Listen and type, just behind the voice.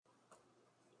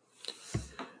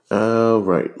All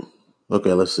right.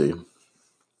 Okay, let's see.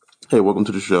 Hey, welcome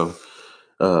to the show.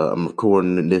 I'm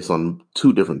recording this on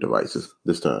two different devices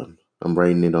this time. I'm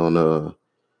writing it on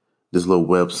this little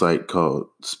website called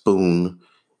Spoon,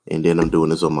 and then I'm doing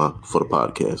this on my for the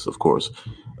podcast, of course.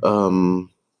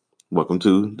 Um, Welcome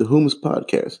to the Whomst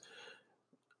podcast.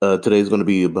 Today's going to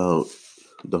be about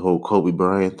the whole Kobe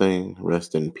Bryant thing.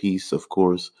 Rest in peace, of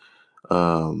course.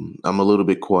 I'm a little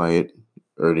bit quieter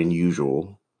than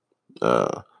usual.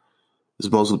 Uh,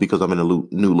 it's mostly because I'm in a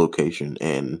new location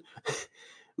and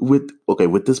with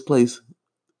this place,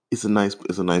 it's a nice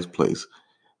place.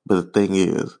 But the thing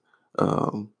is,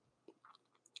 um,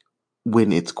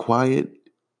 when it's quiet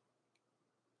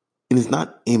and it's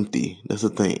not empty, that's the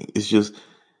thing.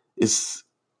 It's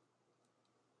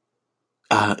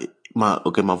uh, my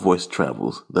voice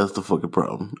travels. That's the fucking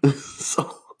problem.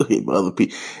 So my other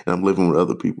people, and I'm living with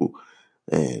other people.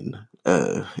 And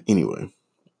anyway,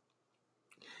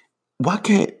 why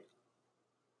can't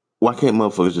why can't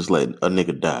motherfuckers just let a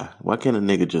nigga die? Why can't a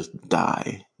nigga just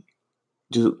die?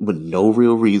 Just with no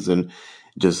real reason,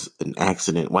 just an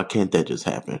accident. Why can't that just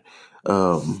happen?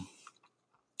 Um,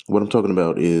 what I'm talking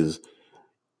about is,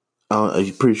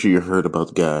 I'm pretty sure you heard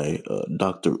about the guy,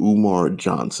 Dr. Umar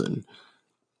Johnson.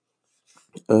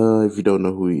 If you don't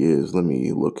know who he is, let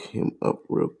me look him up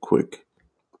real quick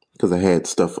because I had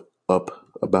stuff up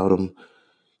about him.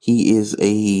 He is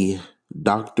a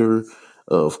doctor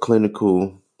of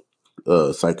clinical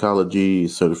psychology,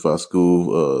 certified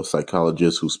school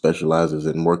psychologist who specializes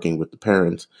in working with the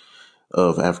parents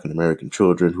of African American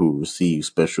children who receive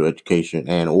special education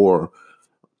and or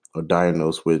are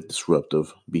diagnosed with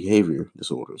disruptive behavior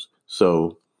disorders.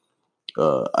 So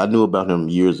I knew about him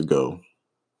years ago,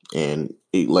 and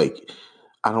I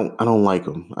don't like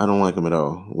him. I don't like him at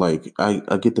all. Like I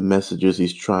get the messages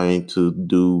he's trying to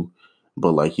do,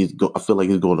 but like I feel like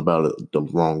he's going about it the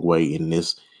wrong way in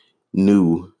this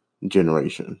new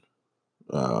generation.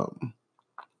 Um,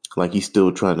 like he's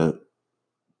still trying to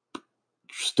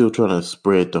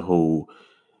spread the whole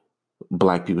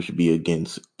black people should be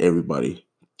against everybody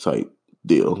type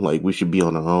deal. Like we should be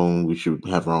on our own. We should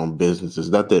have our own businesses.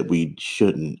 Not that we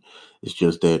shouldn't. It's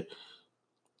just that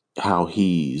how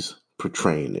he's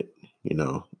portraying it.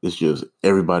 It's just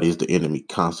everybody's the enemy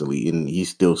constantly, and he's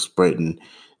still spreading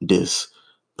this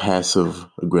passive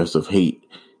aggressive hate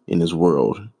in this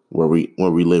world where we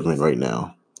live in right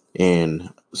now. And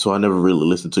so I never really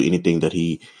listened to anything that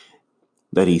he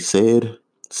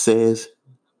says.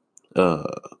 Uh,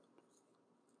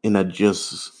 and I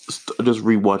just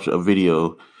rewatched a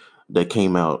video that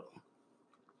came out.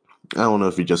 I don't know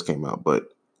if it just came out, but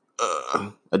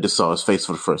I just saw his face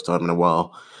for the first time in a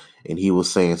while, and he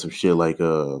was saying some shit like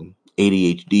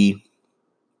ADHD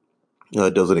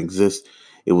doesn't exist.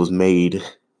 It was made,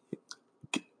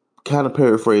 kind of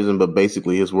paraphrasing, but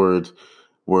basically his words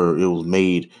were it was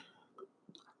made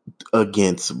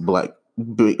against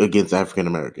against African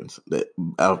Americans, that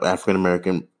African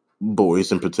American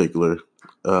boys in particular.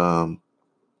 Um,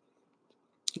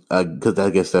 because I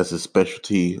guess that's his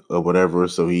specialty or whatever.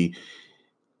 So he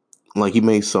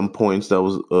made some points that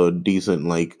was decent,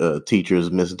 like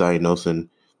teachers misdiagnosing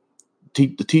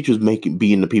the teachers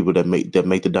being the people that make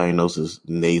the diagnosis,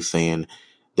 and they saying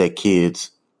that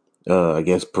kids, I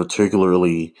guess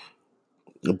particularly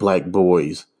black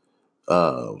boys,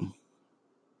 um,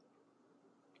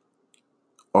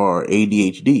 are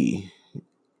ADHD,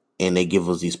 and they give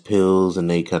us these pills and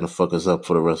they kind of fuck us up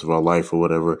for the rest of our life or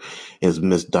whatever. Is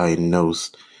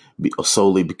misdiagnosed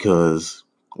solely because,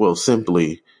 well,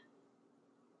 simply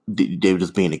they were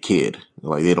just being a kid.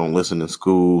 Like they don't listen in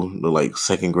school. They're like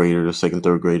second graders,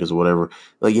 third graders, or whatever.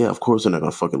 Like, yeah, of course they're not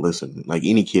gonna fucking listen. Like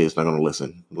any kid's not gonna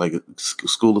listen. Like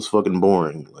school is fucking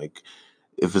boring. Like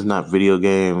if it's not video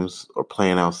games or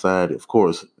playing outside, of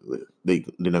course they're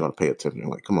not gonna pay attention.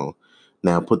 Like, come on,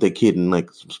 now put that kid in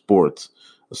like some sports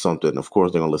or something. Of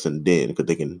course they're gonna listen then because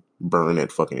they can burn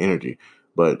that fucking energy.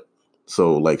 But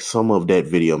so like some of that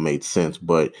video made sense,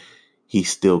 but he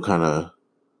still kind of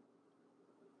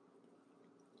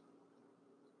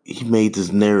he made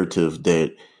this narrative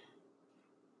that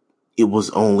it was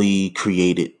only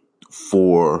created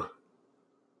for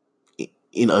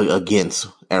against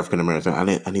African Americans.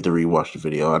 I need to rewatch the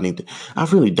video. I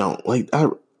really don't like.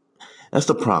 That's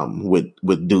the problem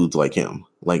with dudes like him.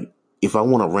 Like if I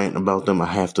want to rant about them, I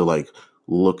have to like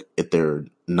look at their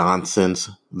nonsense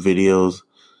videos,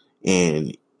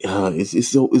 and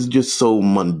it's just so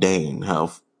mundane.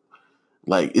 How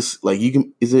like it's like you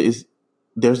can is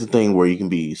there's the thing where you can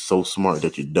be so smart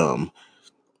that you're dumb.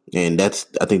 And I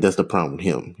think that's the problem with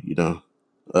him.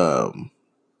 Um,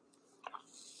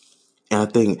 And I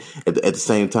think at the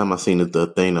same time, I seen that the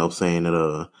thing of saying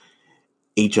that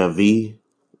HIV.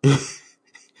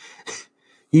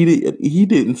 He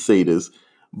didn't say this,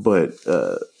 but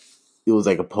it was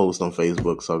like a post on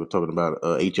Facebook. So talking about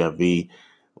HIV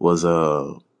was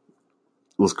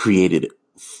was created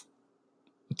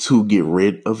to get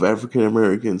rid of African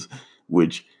Americans.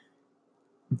 Which,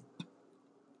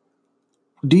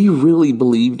 do you really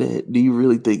believe that? Do you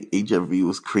really think HIV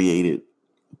was created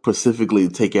specifically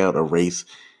to take out a race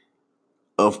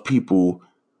of people?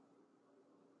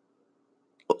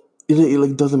 It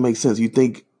like doesn't make sense. You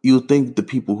think the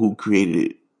people who created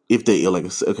it, if they like,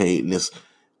 okay, in this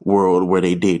world where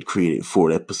they did create it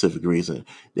for that specific reason,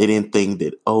 they didn't think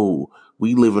that, oh,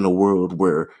 we live in a world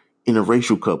where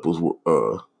interracial couples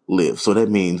live, so that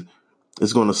means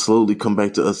it's going to slowly come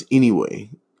back to us anyway.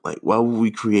 Like, why would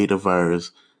we create a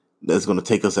virus that's going to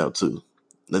take us out too?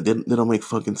 That don't make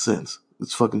fucking sense.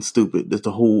 It's fucking stupid. That's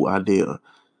the whole idea.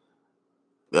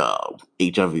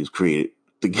 HIV was created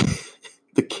to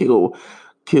to kill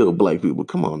black people.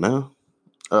 Come on now.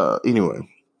 Anyway,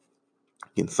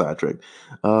 getting sidetracked.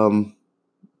 Because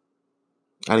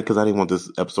I didn't want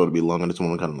this episode to be long. I just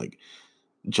want to kind of like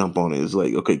jump on it. It's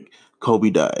like, okay,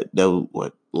 Kobe died. That was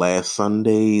what, last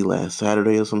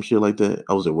Saturday or some shit like that.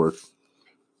 I was at work.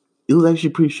 It was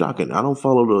actually pretty shocking. I don't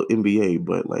follow the NBA,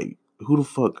 but like, who the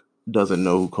fuck doesn't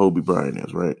know who Kobe Bryant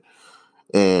is, right?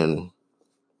 And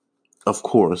of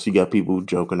course, you got people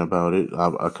joking about it.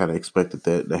 I kind of expected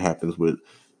that happens with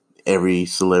every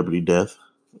celebrity death.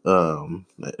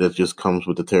 That just comes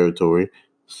with the territory.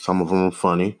 Some of them are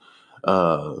funny.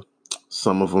 Uh,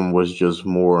 some of them was just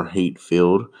more hate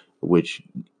filled, which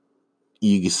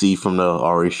you can see from the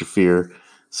Ari Shafir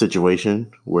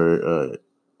situation, where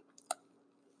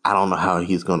I don't know how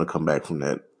he's going to come back from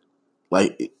that.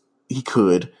 Like, he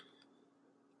could,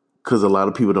 because a lot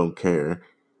of people don't care,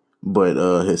 but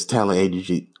his talent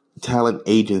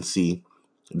agency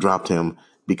dropped him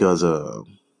because uh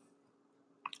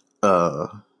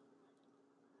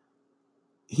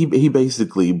he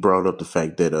basically brought up the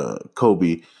fact that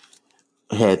Kobe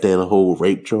had that whole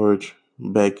rape charge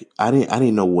back. I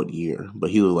didn't know what year,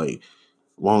 but he was like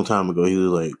a long time ago. He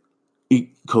was like,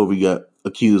 Kobe got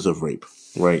accused of rape,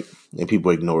 right? And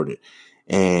people ignored it.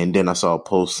 And then I saw a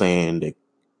post saying that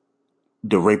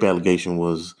the rape allegation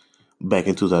was back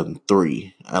in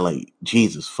 2003. I like,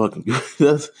 Jesus fucking,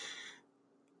 that's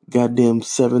goddamn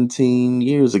 17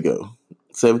 years ago.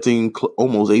 17,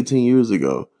 almost 18 years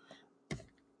ago.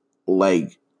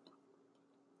 Like,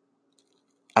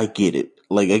 I get it.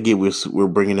 Like, I get we're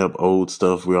bringing up old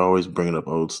stuff. We're always bringing up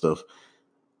old stuff.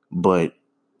 But,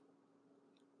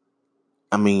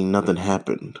 I mean, nothing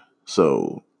happened.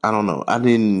 So, I don't know. I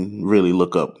didn't really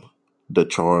look up the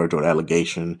charge or the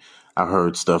allegation. I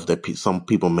heard stuff that some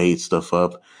people made stuff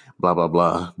up, blah, blah,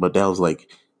 blah. But that was like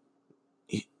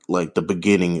the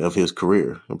beginning of his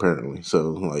career, apparently.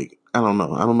 So, like, I don't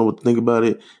know. I don't know what to think about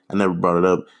it. I never brought it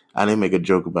up. I didn't make a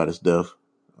joke about his death.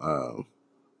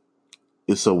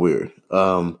 It's so weird.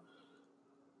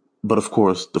 But of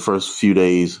course, the first few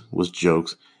days was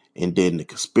jokes, and then the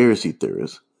conspiracy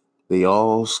theorists, they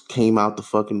all came out the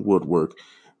fucking woodwork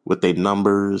with their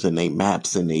numbers and their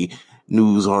maps and their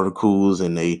news articles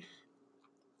and they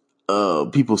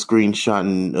people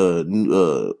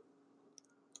screenshotting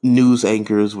news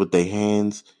anchors with their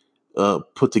hands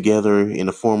put together in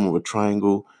the form of a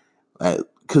triangle.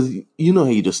 Because you know how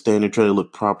you just stand there trying to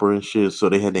look proper and shit. So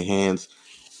they had their hands,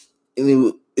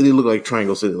 and it looked like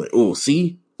triangles. So they're like, oh,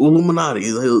 see? Illuminati.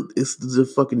 It's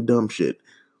just fucking dumb shit.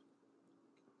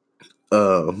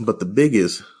 But the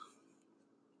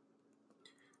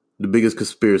biggest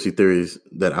conspiracy theories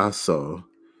that I saw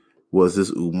was this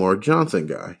Umar Johnson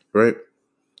guy, right?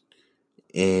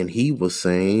 And he was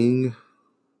saying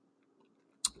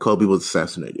Kobe was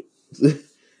assassinated.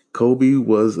 Kobe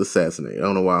was assassinated. I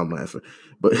don't know why I'm laughing,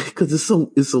 but because it's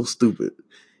so stupid.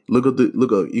 Look up.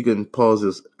 You can pause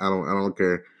this. I don't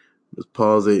care. Just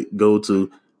pause it. Go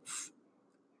to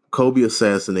Kobe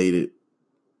assassinated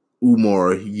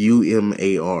Umar,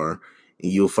 Umar,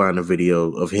 and you'll find a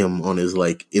video of him on his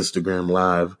like Instagram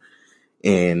live.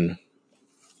 And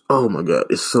oh my god,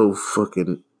 it's so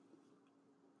frustrating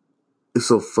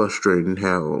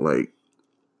how like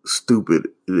stupid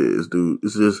it is, dude.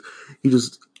 It's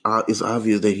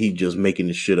obvious that he just making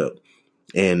this shit up.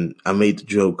 And I made the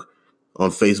joke on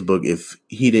Facebook, if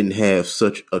he didn't have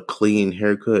such a clean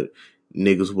haircut,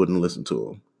 niggas wouldn't listen to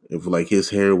him. If like his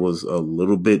hair was a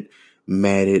little bit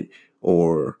matted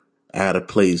or out of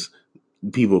place,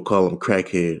 people call him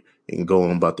crackhead and go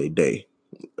on about their day.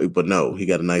 But no, he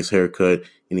got a nice haircut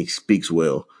and he speaks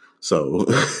well. So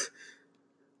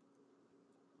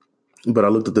But I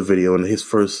looked at the video, and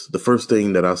the first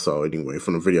thing that I saw anyway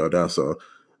from the video that I saw,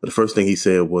 the first thing he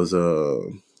said was,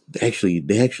 they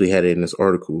actually had it in this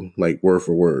article, like word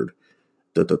for word.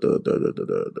 There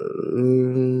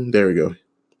we go.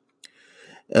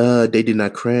 They did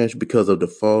not crash because of the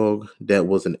fog. That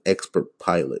was an expert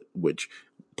pilot, which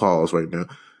pause right now.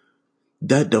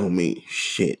 That don't mean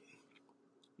shit.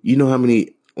 You know how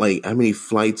many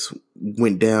flights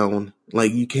went down?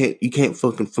 Like you can't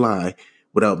fucking fly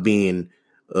without being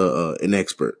an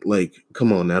expert. Like,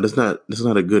 come on now. That's not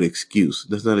a good excuse.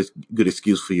 That's not a good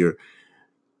excuse for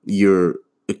your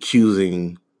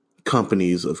accusing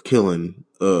companies of killing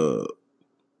a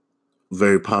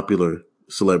very popular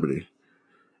celebrity.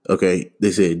 Okay,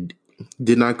 they said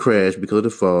did not crash because of the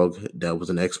fog. That was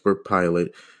an expert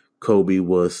pilot. Kobe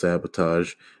was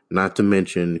sabotaged. Not to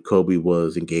mention, Kobe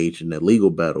was engaged in a legal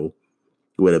battle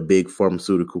with a big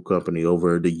pharmaceutical company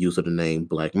over the use of the name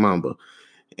Black Mamba.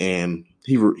 And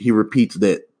he repeats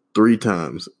that 3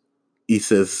 times. He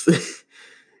says,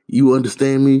 "You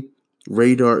understand me?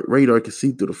 Radar can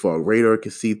see through the fog. Radar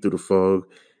can see through the fog.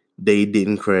 They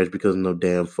didn't crash because of no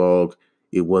damn fog.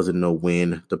 It wasn't no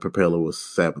wind. The propeller was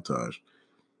sabotaged."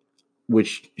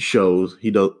 Which shows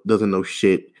he doesn't know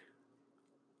shit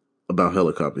about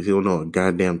helicopters. He don't know a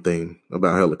goddamn thing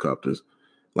about helicopters.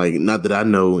 Like, not that I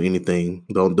know anything.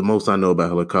 The most I know about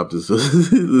helicopters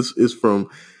is from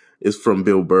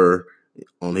Bill Burr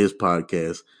on his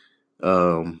podcast.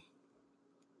 Um,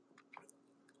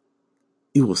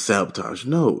 it was sabotage.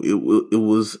 No, it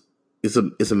was.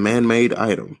 It's a man made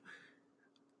item,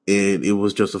 and it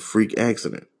was just a freak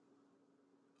accident.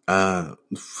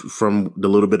 From the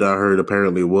little bit I heard,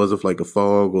 apparently it was of like a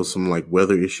fog or some like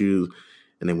weather issues,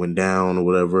 and it went down or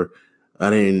whatever. I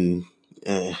didn't.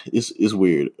 It's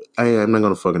weird. I'm not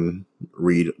gonna fucking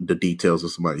read the details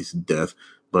of somebody's death,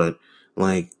 but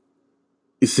like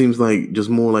it seems like just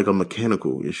more like a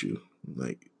mechanical issue.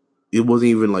 Like it wasn't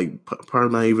even like probably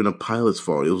not even a pilot's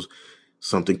fault. It was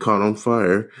something caught on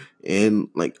fire, and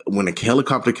like when a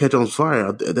helicopter catch on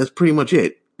fire, that's pretty much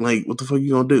it. Like what the fuck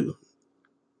you gonna do?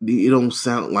 It don't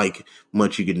sound like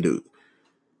much you can do.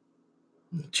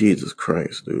 Jesus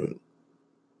Christ, dude.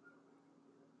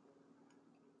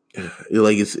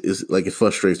 It's like it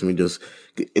frustrates me just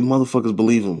motherfuckers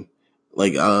believe them.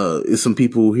 Like it's some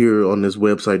people here on this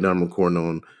website that I'm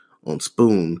recording on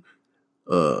Spoon.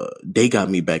 They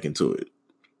got me back into it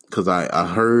because I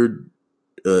heard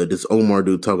this Umar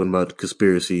dude talking about the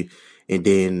conspiracy, and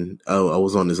then I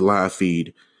was on this live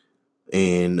feed,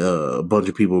 and a bunch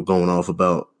of people were going off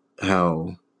about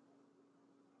how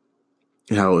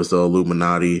it's the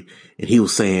Illuminati, and he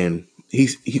was saying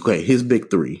his big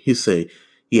three. He say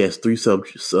he has three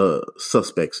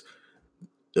suspects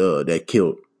that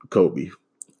killed Kobe.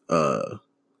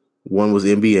 One was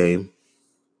NBA.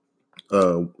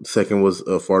 Second was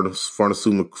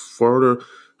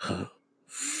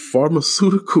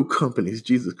pharmaceutical companies.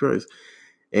 Jesus Christ.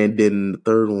 And then the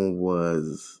third one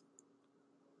was,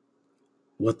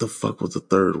 what the fuck was the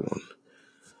third one?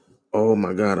 Oh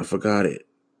my God, I forgot it.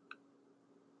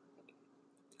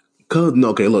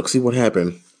 Okay, look, see what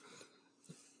happened.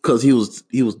 Cause he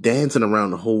was dancing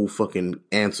around the whole fucking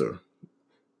answer.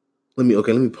 Let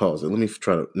me pause it. Let me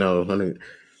try to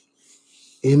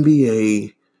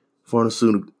NBA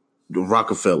pharmaceutical the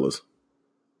Rockefellers.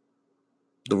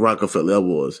 The Rockefeller that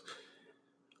was.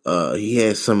 He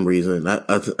had some reason.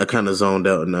 I kind of zoned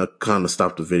out and I kind of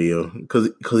stopped the video because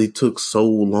he took so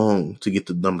long to get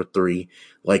to number 3.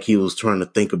 Like he was trying to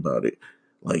think about it.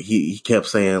 Like he kept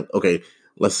saying, okay,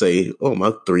 let's say, oh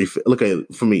my 3. Look at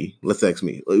it for me. Let's ask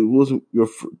me, like, what was your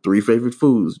 3 favorite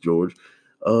foods, George?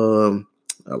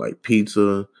 I like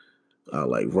pizza. I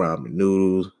like ramen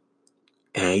noodles.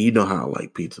 And you know how I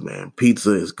like pizza, man.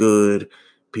 Pizza is good.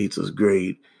 Pizza's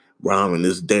great. Ramen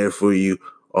is there for you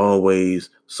always.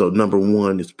 So number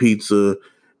 1 is pizza.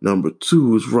 Number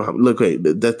 2 is ramen. Look, hey,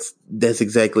 that's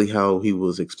exactly how he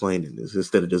was explaining this.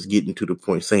 Instead of just getting to the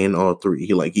point, saying all 3,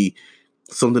 he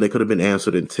something that could have been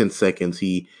answered in 10 seconds.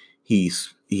 He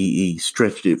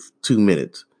stretched it 2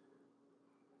 minutes.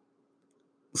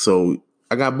 So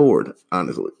I got bored,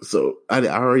 honestly. So I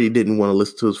already didn't want to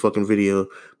listen to his fucking video,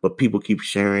 but people keep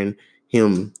sharing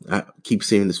him. I keep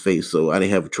seeing his face, so I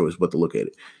didn't have a choice but to look at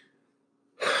it.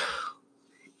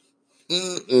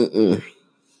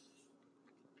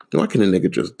 Why can a nigga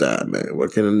just die, man? Why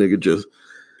can't a nigga just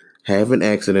have an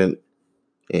accident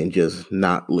and just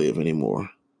not live anymore?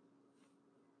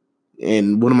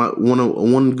 And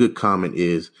one good comment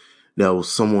is that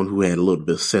was someone who had a little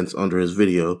bit of sense under his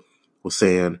video was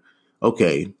saying,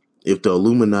 okay, if the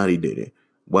Illuminati did it,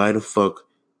 why the fuck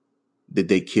did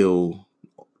they kill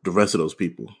the rest of those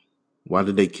people? Why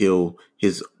did they kill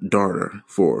his daughter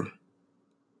for?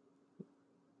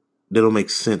 That don't make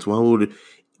sense. Why would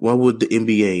the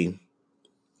NBA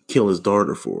kill his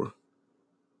daughter for?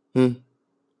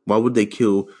 Why would they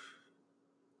kill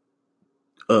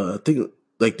I think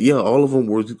like yeah, all of them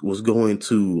was going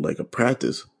to like a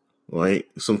practice, right?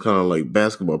 Some kind of like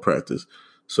basketball practice.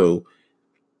 So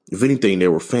if anything, they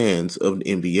were fans of the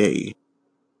NBA.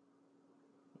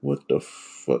 What the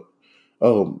fuck?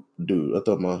 Oh, dude, I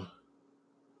thought my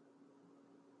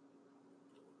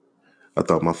I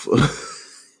thought my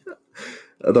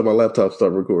laptop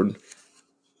started recording.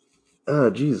 Ah,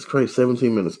 Jesus Christ,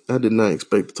 17 minutes. I did not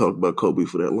expect to talk about Kobe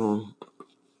for that long.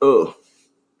 Oh,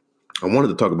 I wanted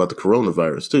to talk about the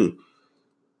coronavirus too,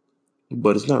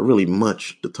 but it's not really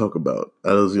much to talk about.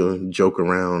 I was gonna joke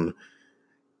around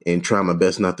and try my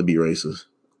best not to be racist.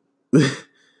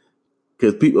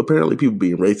 Because people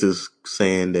being racist,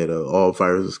 saying that all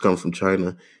viruses come from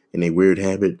China and a weird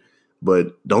habit.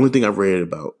 But the only thing I've read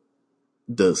about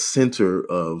the center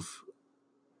of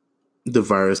the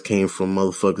virus came from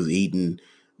motherfuckers eating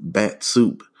bat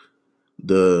soup.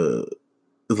 The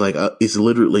it's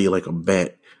literally like a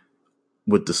bat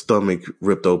with the stomach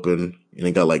ripped open and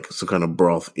it got like some kind of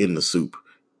broth in the soup.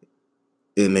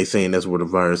 And they saying that's where the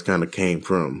virus kind of came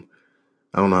from.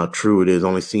 I don't know how true it is. I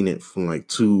only seen it from like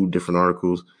two different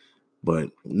articles,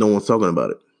 but no one's talking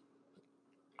about it.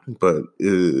 But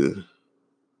the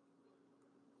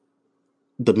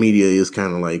media is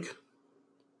kind of like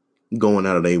going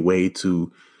out of their way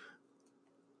to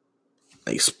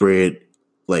like spread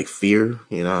like fear.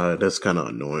 That's kind of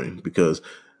annoying because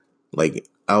like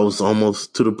I was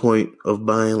almost to the point of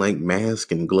buying like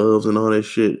masks and gloves and all that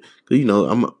shit.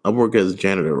 Cause I work as a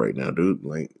janitor right now, dude.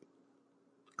 Like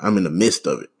I'm in the midst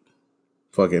of it.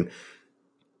 Fucking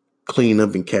clean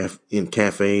up in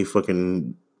cafe,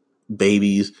 fucking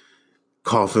babies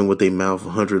coughing with their mouth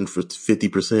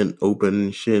 150% open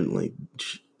and shit. Like,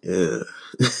 yeah.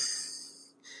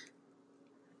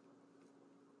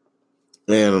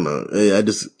 I don't know. I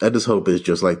just hope it's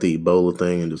just like the Ebola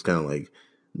thing and just kind of like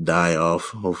die off.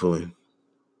 Hopefully,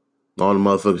 all the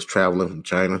motherfuckers traveling from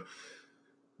China.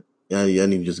 Yeah, I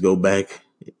need to just go back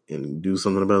and do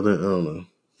something about that. I don't know.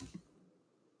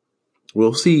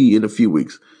 We'll see in a few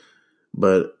weeks,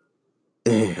 but I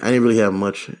didn't really have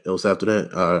much else after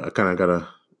that. I kind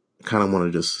of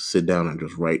want to just sit down and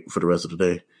just write for the rest of the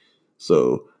day.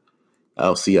 So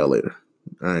I'll see y'all later.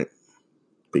 All right,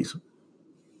 peace.